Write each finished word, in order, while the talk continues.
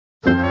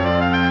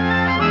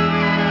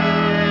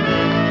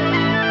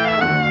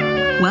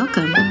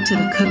Welcome to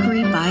the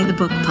Cookery by the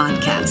Book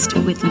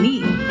podcast with me,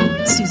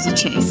 Susie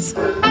Chase.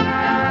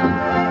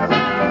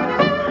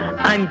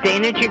 I'm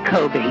Dana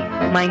Jacoby.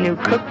 My new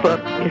cookbook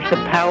is the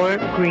Power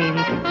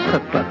Greens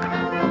Cookbook.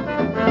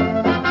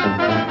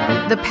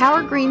 The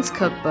Power Greens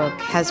Cookbook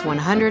has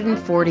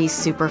 140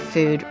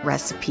 superfood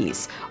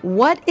recipes.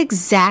 What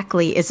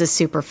exactly is a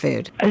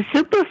superfood? A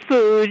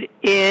superfood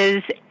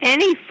is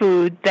any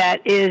food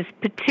that is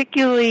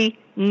particularly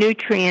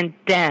nutrient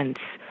dense,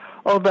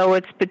 although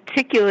it's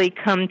particularly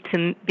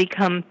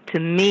become to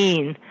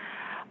mean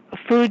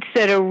foods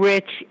that are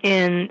rich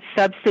in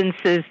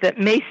substances that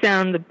may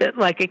sound a bit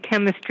like a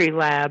chemistry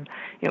lab.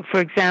 For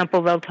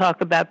example, they'll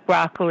talk about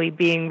broccoli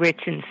being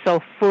rich in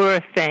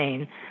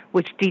sulforaphane,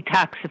 which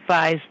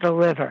detoxifies the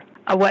liver.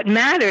 What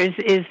matters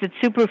is that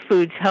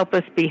superfoods help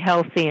us be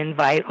healthy and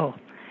vital,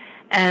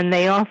 and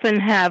they often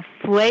have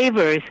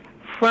flavors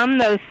from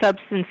those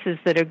substances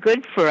that are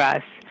good for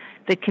us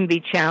that can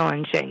be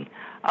challenging.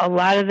 A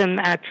lot of them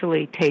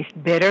actually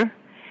taste bitter,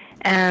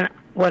 and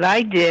what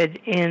I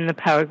did in the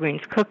Power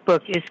Greens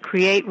Cookbook is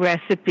create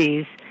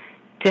recipes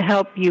to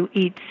help you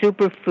eat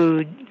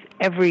superfoods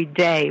every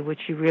day, which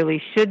you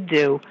really should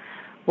do,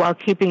 while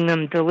keeping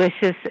them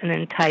delicious and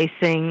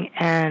enticing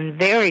and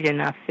varied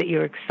enough that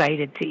you're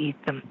excited to eat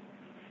them.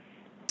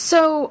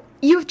 So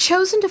you've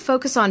chosen to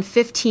focus on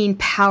 15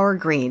 power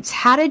greens.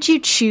 How did you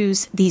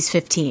choose these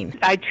 15?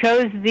 I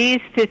chose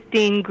these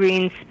 15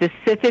 greens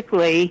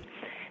specifically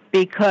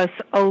because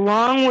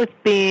along with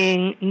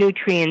being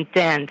nutrient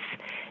dense,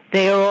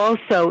 they are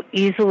also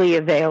easily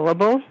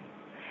available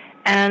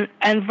and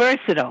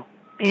versatile.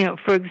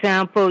 For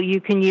example, you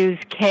can use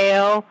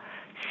kale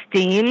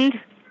steamed,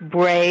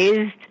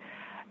 braised.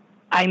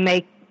 I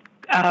make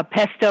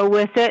pesto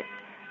with it.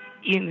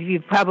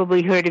 You've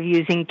probably heard of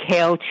using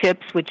kale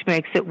chips, which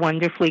makes it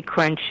wonderfully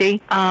crunchy.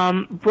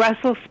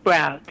 Brussels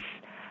sprouts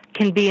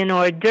can be an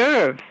hors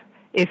d'oeuvre.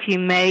 If you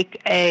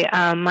make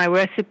my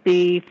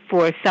recipe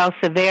for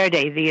salsa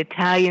verde, the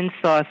Italian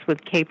sauce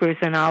with capers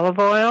and olive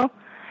oil,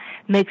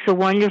 makes a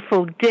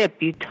wonderful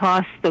dip. You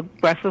toss the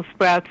Brussels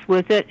sprouts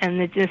with it and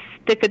then just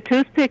stick a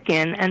toothpick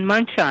in and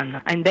munch on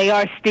them. And they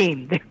are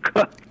steamed. They're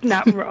cooked,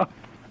 not raw.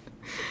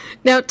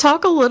 Now,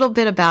 talk a little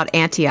bit about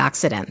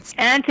antioxidants.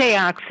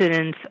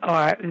 Antioxidants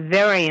are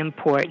very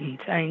important.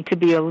 To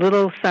be a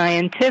little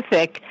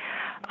scientific,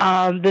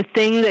 the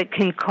thing that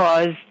can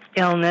cause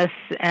illness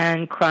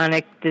and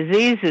chronic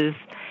diseases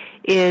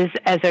is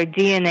as our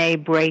DNA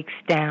breaks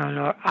down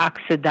or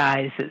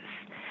oxidizes.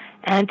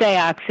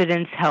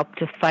 Antioxidants help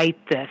to fight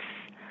this.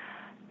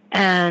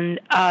 And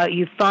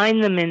you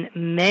find them in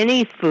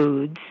many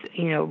foods,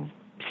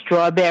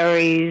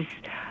 strawberries,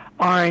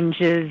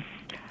 oranges,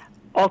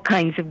 all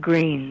kinds of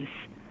greens.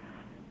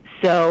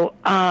 So,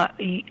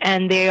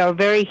 and they are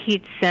very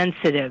heat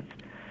sensitive.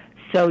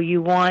 So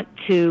you want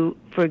to,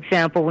 for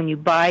example, when you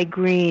buy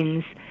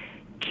greens,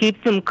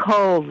 keep them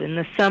cold. In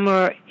the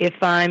summer, if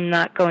I'm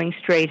not going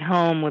straight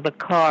home with a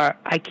car,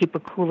 I keep a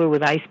cooler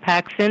with ice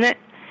packs in it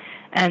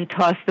and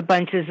toss the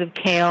bunches of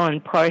kale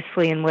and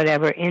parsley and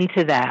whatever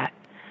into that.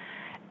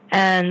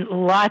 And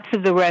lots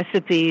of the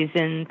recipes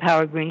in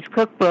Power Greens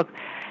Cookbook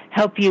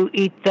help you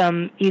eat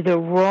them either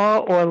raw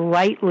or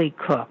lightly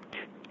cooked,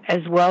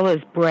 as well as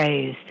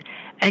braised.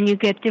 And you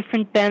get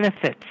different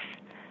benefits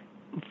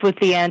with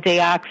the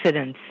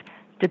antioxidants,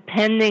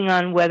 depending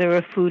on whether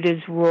a food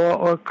is raw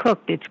or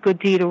cooked. It's good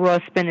to eat a raw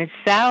spinach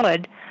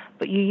salad,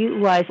 but you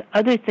utilize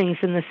other things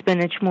in the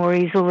spinach more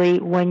easily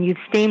when you've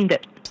steamed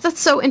it. That's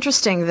so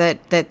interesting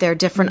that there are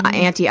different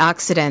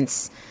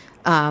antioxidants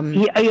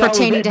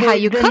pertaining to how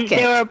you cook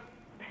it.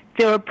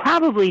 There are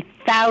probably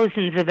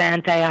thousands of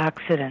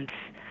antioxidants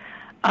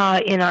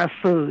in our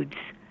foods.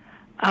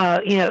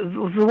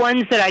 The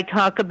ones that I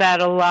talk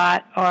about a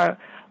lot are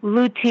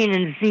lutein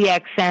and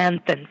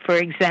zeaxanthin, for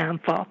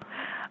example.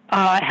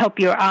 Help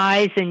your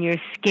eyes and your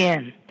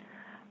skin.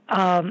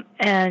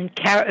 And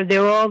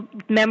they're all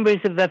members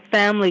of a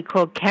family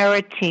called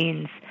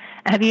carotenes.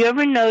 Have you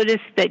ever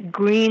noticed that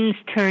greens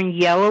turn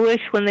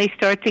yellowish when they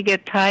start to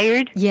get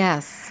tired?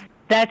 Yes.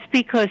 That's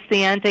because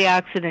the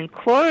antioxidant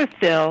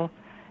chlorophyll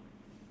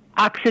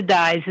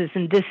oxidizes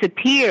and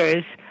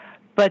disappears,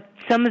 but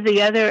some of the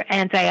other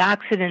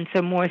antioxidants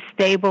are more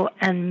stable,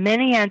 and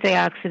many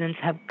antioxidants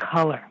have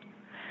color.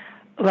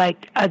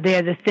 Like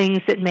they're the things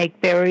that make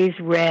berries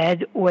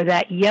red, or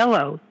that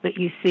yellow that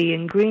you see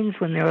in greens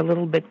when they're a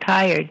little bit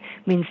tired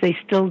means they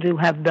still do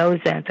have those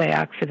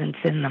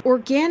antioxidants in them.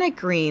 Organic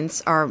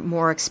greens are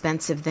more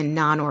expensive than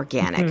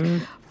non-organic.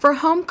 Mm-hmm. For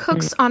home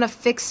cooks on a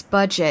fixed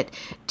budget,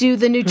 do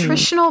the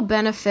nutritional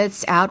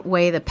benefits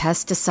outweigh the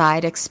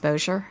pesticide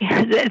exposure?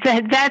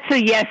 That's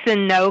a yes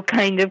and no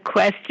kind of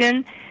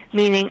question,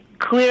 meaning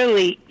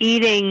clearly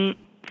eating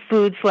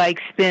foods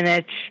like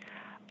spinach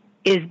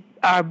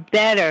are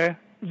better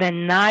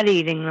than not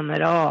eating them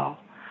at all.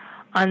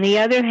 On the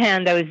other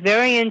hand, I was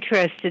very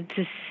interested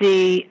to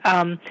see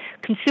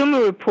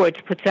Consumer Reports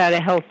puts out a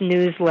health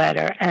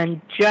newsletter, and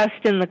just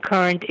in the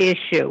current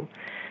issue,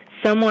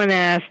 someone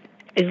asked,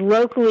 is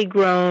locally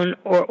grown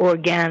or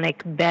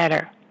organic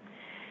better?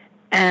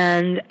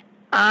 And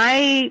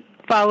I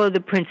follow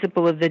the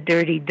principle of the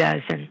dirty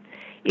dozen.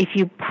 If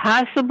you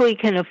possibly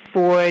can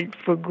afford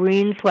for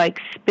greens like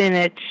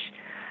spinach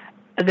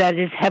that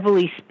is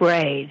heavily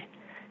sprayed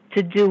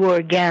to do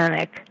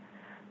organic,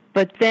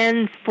 but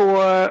then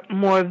for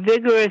more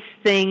vigorous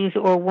things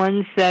or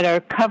ones that are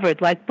covered,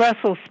 like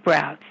Brussels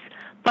sprouts,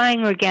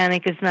 buying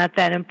organic is not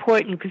that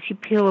important because you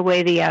peel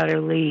away the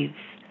outer leaves.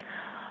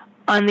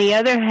 On the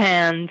other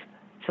hand,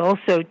 it's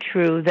also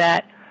true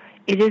that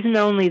it isn't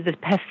only the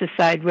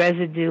pesticide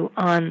residue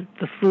on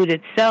the food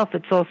itself,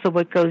 it's also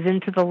what goes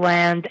into the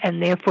land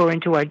and therefore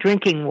into our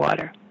drinking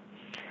water.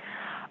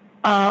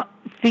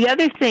 The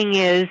other thing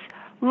is,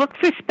 look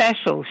for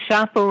specials,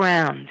 shop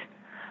around.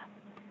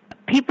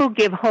 People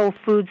give Whole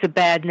Foods a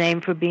bad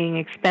name for being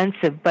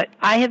expensive, but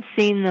I have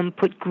seen them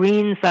put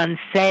greens on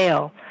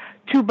sale,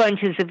 2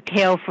 bunches of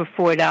kale for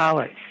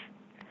 $4.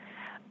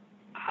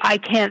 I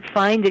can't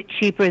find it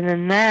cheaper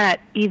than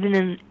that, even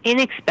in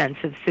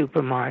inexpensive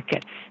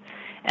supermarkets,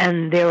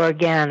 and they're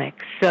organic.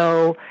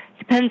 So it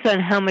depends on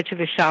how much of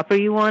a shopper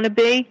you want to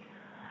be.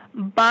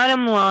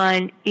 Bottom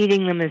line,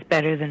 eating them is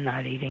better than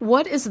not eating.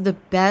 What is the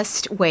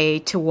best way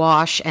to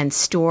wash and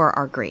store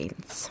our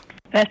greens?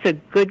 That's a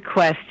good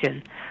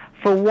question.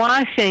 For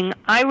washing,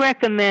 I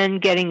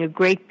recommend getting a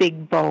great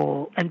big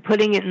bowl and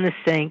putting it in the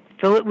sink,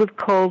 fill it with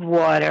cold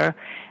water,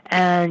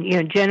 and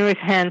generous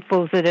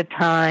handfuls at a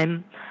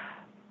time.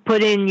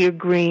 Put in your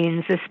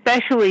greens,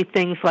 especially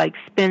things like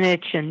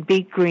spinach and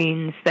beet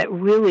greens that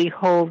really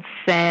hold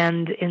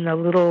sand in the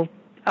little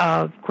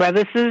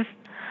crevices.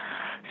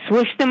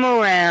 Swish them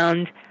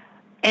around,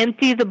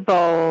 empty the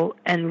bowl,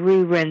 and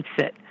re-rinse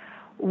it.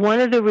 One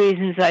of the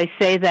reasons I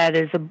say that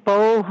is a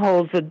bowl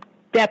holds a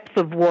depth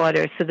of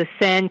water so the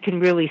sand can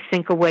really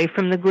sink away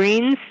from the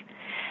greens.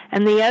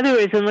 And the other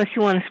is, unless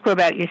you want to scrub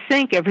out your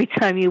sink every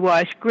time you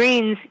wash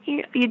greens,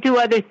 you do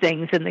other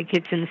things in the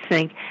kitchen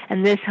sink,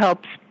 and this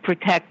helps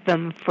protect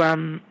them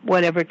from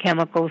whatever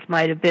chemicals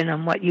might have been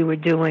on what you were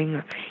doing,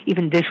 or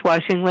even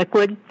dishwashing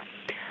liquid.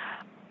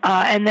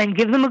 And then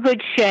give them a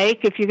good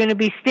shake. If you're going to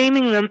be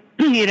steaming them,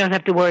 you don't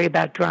have to worry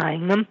about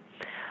drying them.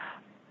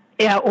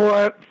 Yeah,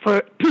 or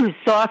for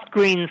soft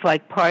greens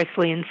like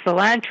parsley and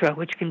cilantro,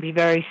 which can be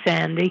very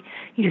sandy,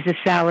 use a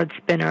salad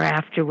spinner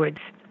afterwards.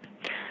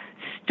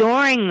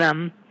 Storing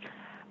them,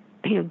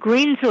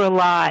 greens are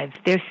alive.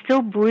 They're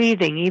still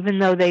breathing even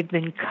though they've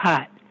been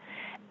cut.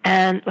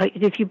 And like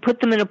if you put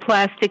them in a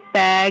plastic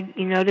bag,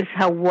 you notice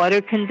how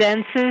water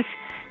condenses?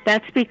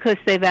 That's because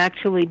they've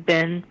actually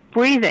been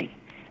breathing,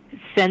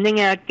 sending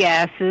out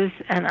gases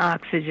and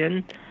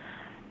oxygen.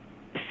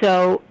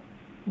 So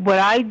what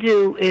I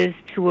do is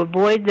to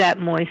avoid that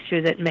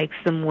moisture that makes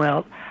them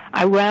wilt,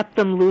 I wrap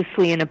them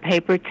loosely in a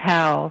paper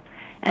towel,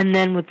 and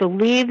then with the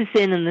leaves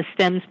in and the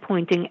stems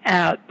pointing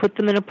out, put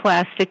them in a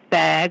plastic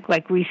bag,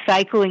 like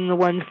recycling the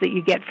ones that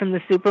you get from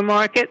the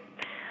supermarket,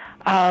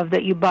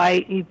 that you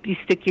buy, you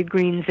stick your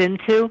greens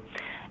into,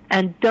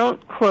 and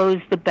don't close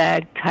the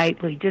bag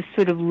tightly, just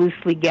sort of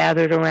loosely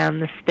gathered around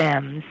the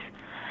stems.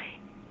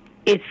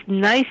 It's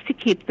nice to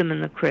keep them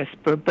in the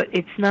crisper, but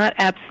it's not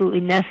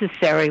absolutely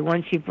necessary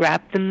once you've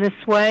wrapped them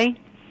this way.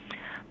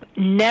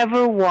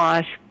 Never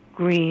wash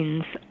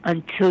greens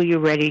until you're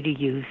ready to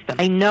use them.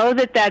 I know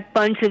that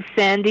bunch of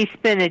sandy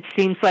spinach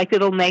seems like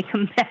it'll make a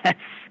mess,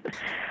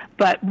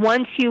 but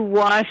once you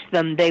wash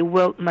them, they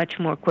wilt much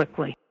more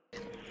quickly.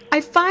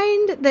 I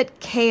find that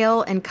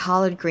kale and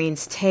collard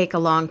greens take a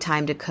long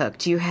time to cook.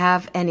 Do you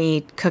have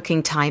any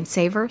cooking time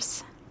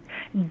savers?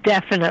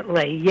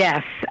 Definitely,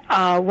 yes.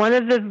 One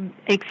of the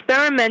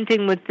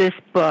experimenting with this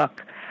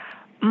book,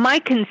 my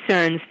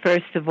concerns,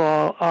 first of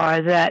all,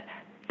 are that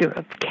there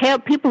are kale,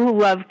 people who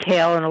love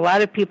kale, and a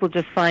lot of people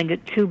just find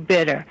it too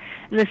bitter.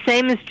 And the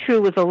same is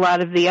true with a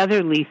lot of the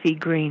other leafy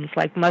greens,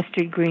 like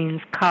mustard greens,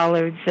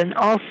 collards, and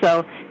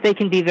also they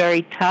can be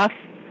very tough.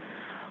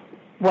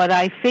 What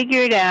I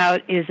figured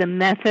out is a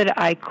method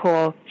I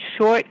call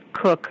short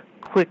cook,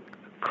 quick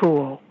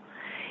cool.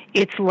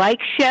 It's like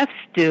chefs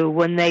do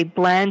when they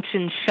blanch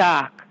and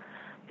shock.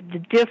 The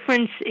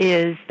difference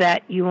is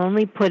that you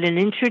only put an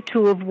inch or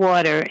two of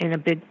water in a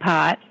big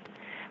pot,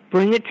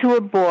 bring it to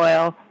a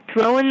boil,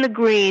 throw in the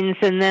greens,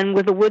 and then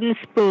with a wooden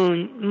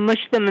spoon,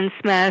 mush them and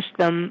smash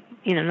them,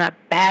 not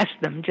bash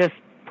them, just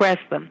press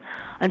them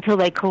until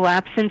they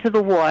collapse into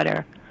the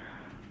water.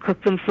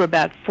 Cook them for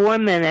about 4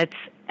 minutes,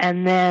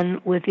 and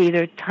then with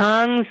either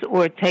tongs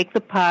or take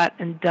the pot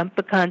and dump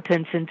the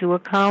contents into a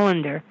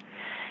colander.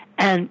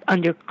 And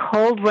under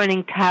cold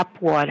running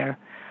tap water,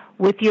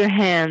 with your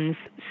hands,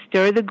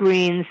 stir the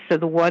greens so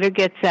the water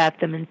gets at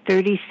them in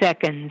 30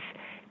 seconds.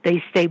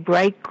 They stay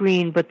bright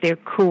green, but they're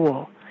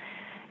cool.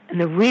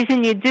 And the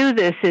reason you do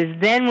this is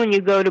then when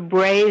you go to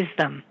braise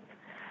them,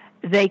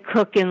 they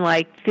cook in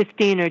like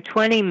 15 or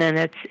 20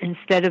 minutes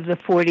instead of the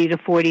 40 to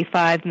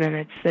 45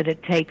 minutes that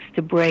it takes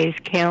to braise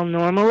kale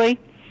normally.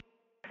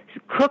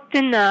 It's cooked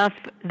enough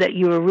that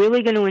you are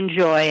really going to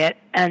enjoy it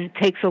and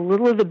takes a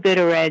little of the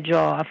bitter edge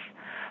off,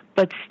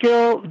 but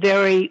still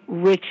very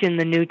rich in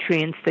the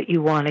nutrients that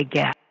you want to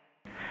get.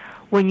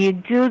 when you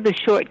do the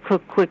short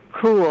cook, quick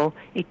cool,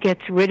 it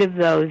gets rid of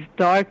those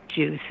dark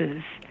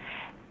juices.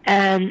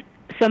 And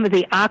some of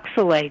the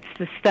oxalates,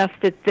 the stuff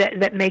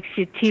that makes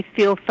your teeth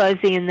feel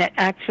fuzzy and that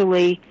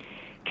actually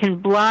can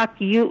block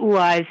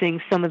utilizing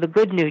some of the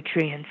good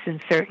nutrients in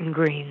certain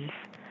greens.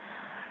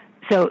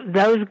 So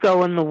those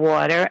go in the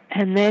water.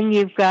 And then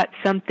you've got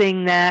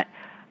something that,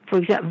 for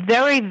example,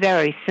 very,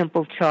 very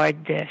simple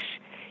chard dish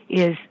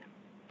is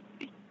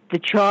the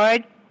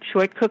chard,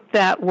 short cooked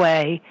that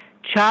way,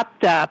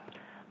 chopped up,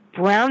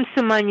 brown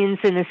some onions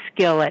in a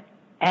skillet,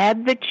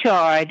 add the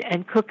chard,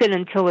 and cook it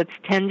until it's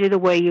tender the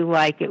way you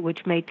like it,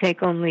 which may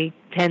take only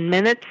 10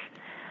 minutes.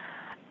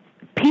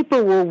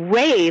 People will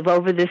rave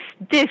over this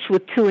dish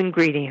with 2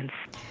 ingredients.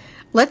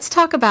 Let's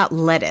talk about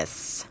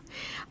lettuce.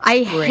 I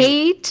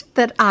hate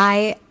that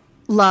I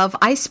love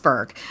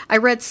iceberg. I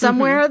read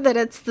somewhere that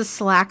it's the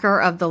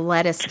slacker of the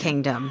lettuce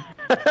kingdom.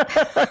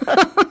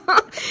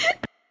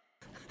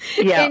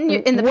 Yeah.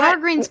 In the Power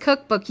Greens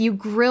cookbook, you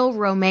grill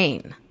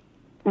romaine.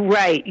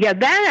 Right. Yeah,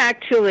 that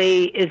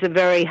actually is a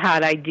very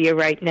hot idea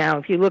right now.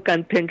 If you look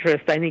on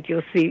Pinterest, I think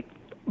you'll see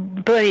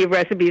plenty of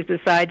recipes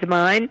besides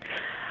mine.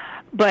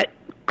 But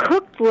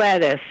cooked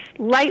lettuce,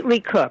 lightly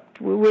cooked,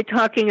 we're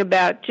talking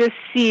about just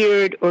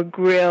seared or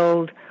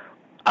grilled,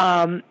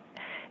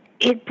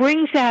 it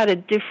brings out a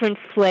different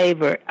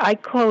flavor. I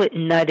call it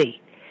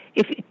nutty.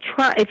 If you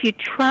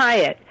try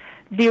it,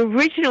 the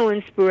original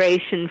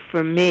inspiration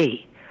for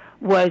me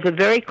was a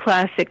very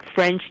classic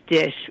French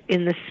dish.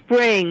 In the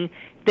spring,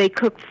 they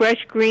cook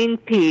fresh green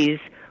peas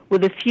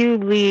with a few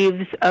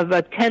leaves of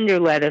a tender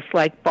lettuce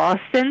like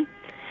Boston,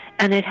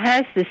 and it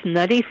has this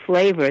nutty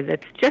flavor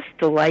that's just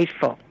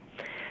delightful.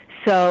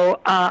 So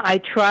I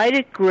tried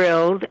it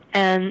grilled,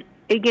 and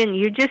again,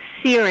 you're just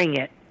searing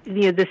it.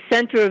 The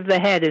center of the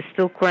head is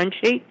still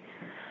crunchy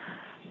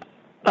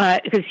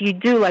because you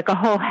do like a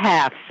whole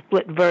half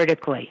split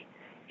vertically.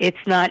 It's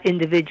not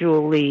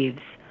individual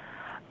leaves.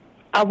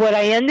 What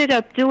I ended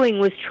up doing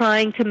was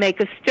trying to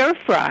make a stir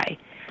fry,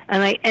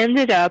 and I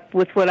ended up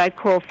with what I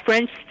call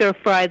French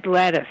stir-fried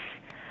lettuce,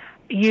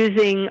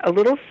 using a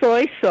little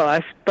soy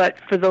sauce, but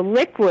for the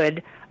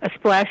liquid, a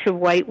splash of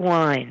white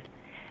wine.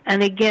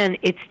 And again,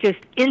 it's just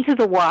into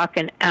the wok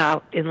and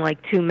out in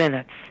like 2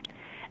 minutes.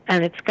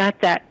 And it's got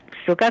that,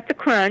 still got the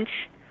crunch,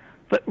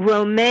 but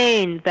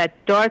romaine,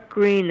 that dark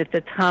green at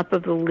the top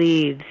of the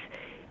leaves,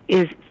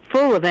 is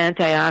full of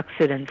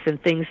antioxidants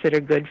and things that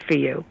are good for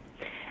you.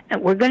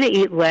 And we're going to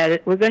eat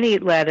lettuce. We're going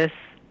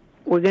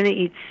to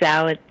eat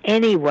salad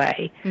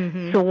anyway.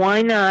 Mm-hmm. So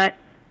why not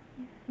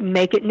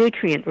make it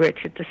nutrient rich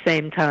at the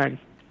same time?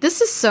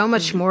 This is so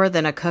much more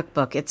than a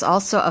cookbook. It's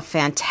also a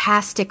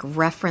fantastic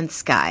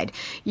reference guide.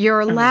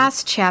 Your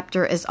last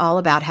chapter is all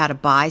about how to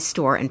buy,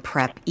 store, and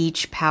prep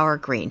each Power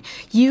Green.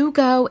 You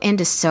go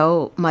into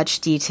so much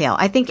detail.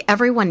 I think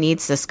everyone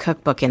needs this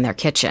cookbook in their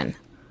kitchen.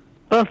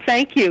 Well,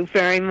 thank you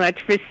very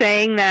much for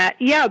saying that.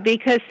 Yeah,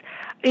 because,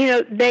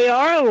 they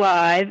are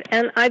alive,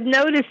 and I've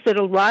noticed that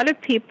a lot of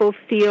people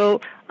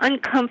feel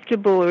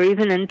uncomfortable or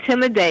even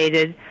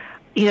intimidated.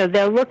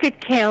 They'll look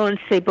at kale and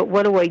say, but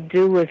what do I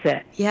do with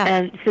it? Yeah.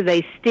 And so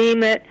they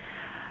steam it.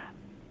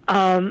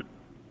 And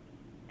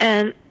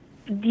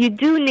you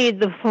do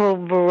need the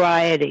full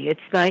variety.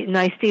 It's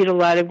nice to eat a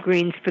lot of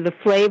greens for the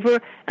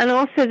flavor, and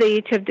also they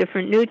each have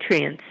different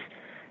nutrients.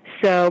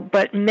 So,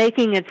 but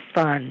making it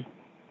fun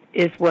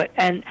is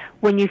and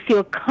when you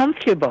feel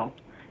comfortable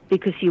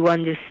because you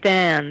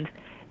understand,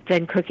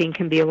 then cooking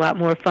can be a lot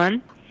more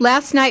fun.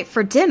 Last night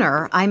for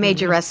dinner, I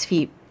made your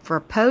recipe for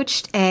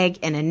poached egg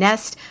and a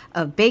nest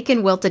of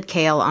bacon wilted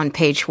kale on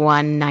page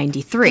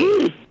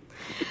 193.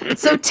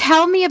 So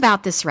tell me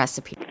about this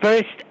recipe.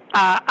 First,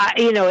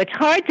 it's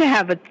hard to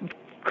have a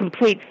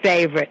complete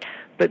favorite,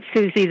 but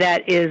Susie,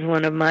 that is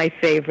one of my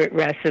favorite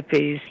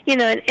recipes.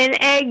 An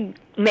egg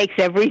makes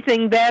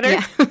everything better.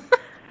 Yeah.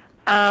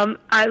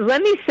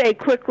 Let me say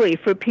quickly,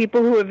 for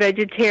people who are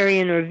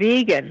vegetarian or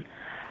vegan,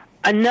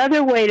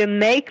 another way to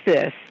make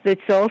this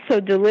that's also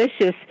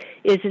delicious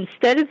is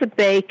instead of the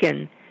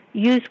bacon,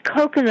 use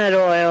coconut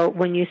oil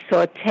when you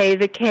saute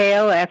the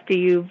kale after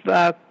you've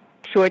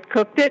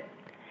short-cooked it,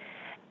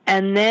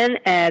 and then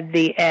add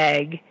the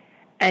egg,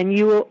 and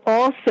you will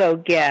also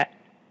get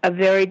a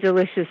very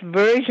delicious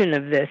version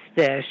of this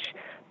dish,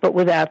 but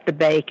without the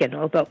bacon.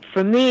 Although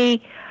for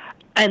me,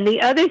 and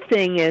the other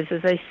thing is,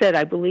 as I said,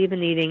 I believe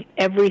in eating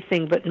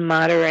everything but in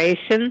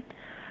moderation.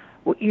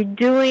 What you're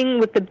doing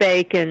with the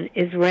bacon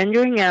is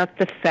rendering out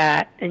the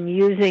fat and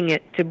using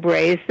it to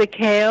braise the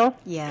kale.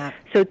 Yeah.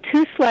 So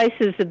 2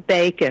 slices of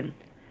bacon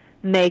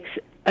makes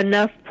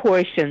enough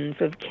portions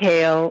of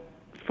kale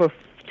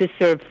to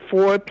serve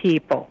 4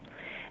 people.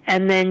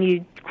 And then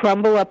you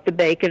crumble up the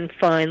bacon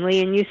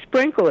finely and you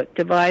sprinkle it,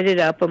 divide it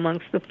up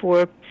amongst the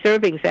 4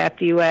 servings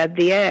after you add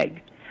the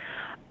egg.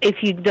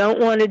 If you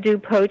don't want to do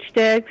poached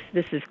eggs,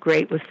 this is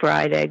great with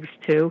fried eggs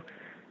too.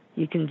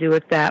 You can do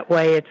it that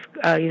way. It's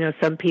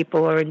some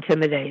people are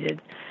intimidated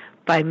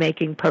by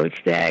making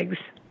poached eggs.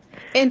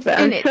 And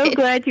I'm so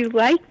glad you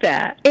like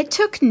that. It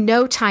took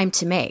no time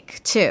to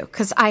make, too,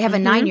 because I have a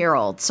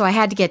 9-year-old, so I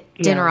had to get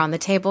dinner on the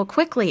table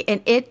quickly,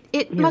 and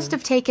it must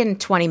have taken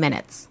 20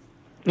 minutes.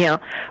 Yeah.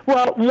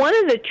 Well, one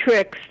of the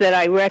tricks that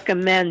I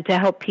recommend to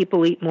help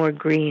people eat more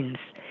greens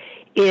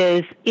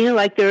is,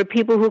 like there are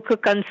people who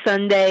cook on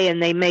Sunday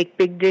and they make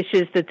big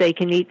dishes that they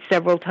can eat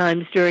several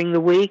times during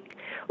the week.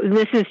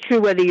 This is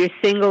true whether you're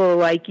single or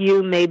like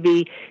you,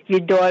 maybe your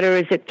daughter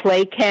is at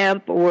play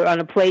camp or on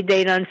a play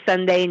date on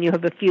Sunday and you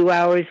have a few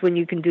hours when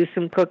you can do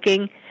some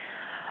cooking.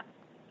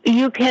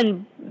 You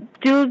can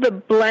do the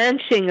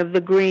blanching of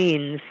the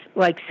greens,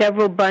 like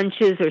several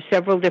bunches or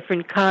several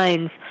different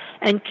kinds,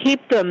 and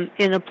keep them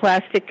in a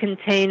plastic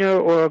container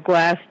or a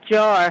glass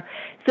jar.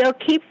 They'll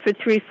keep for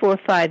 3, 4,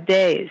 5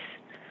 days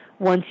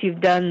once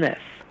you've done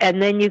this.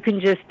 And then you can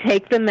just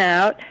take them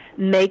out,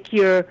 make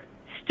your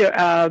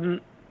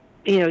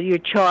you're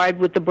charred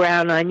with the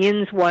brown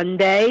onions one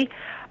day,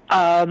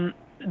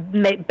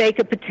 bake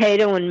a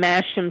potato and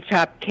mash some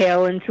chopped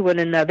kale into it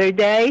another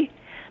day,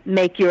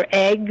 make your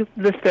egg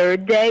the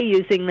third day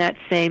using that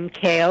same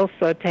kale,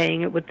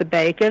 sautéing it with the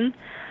bacon.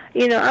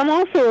 I'm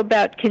also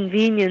about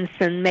convenience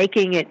and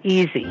making it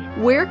easy.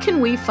 Where can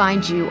we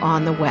find you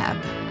on the web?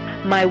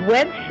 My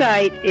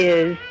website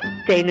is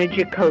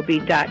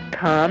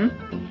DanaJacoby.com.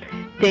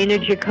 Dana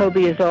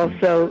Jacoby is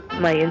also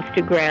my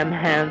Instagram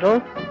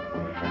handle.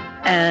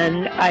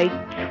 And I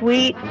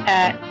tweet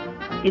at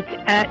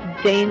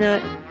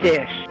Dana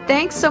Dish.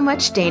 Thanks so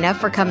much, Dana,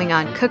 for coming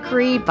on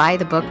Cookery by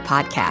the Book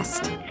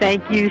podcast.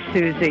 Thank you,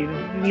 Susie.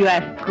 You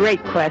asked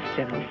great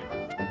questions.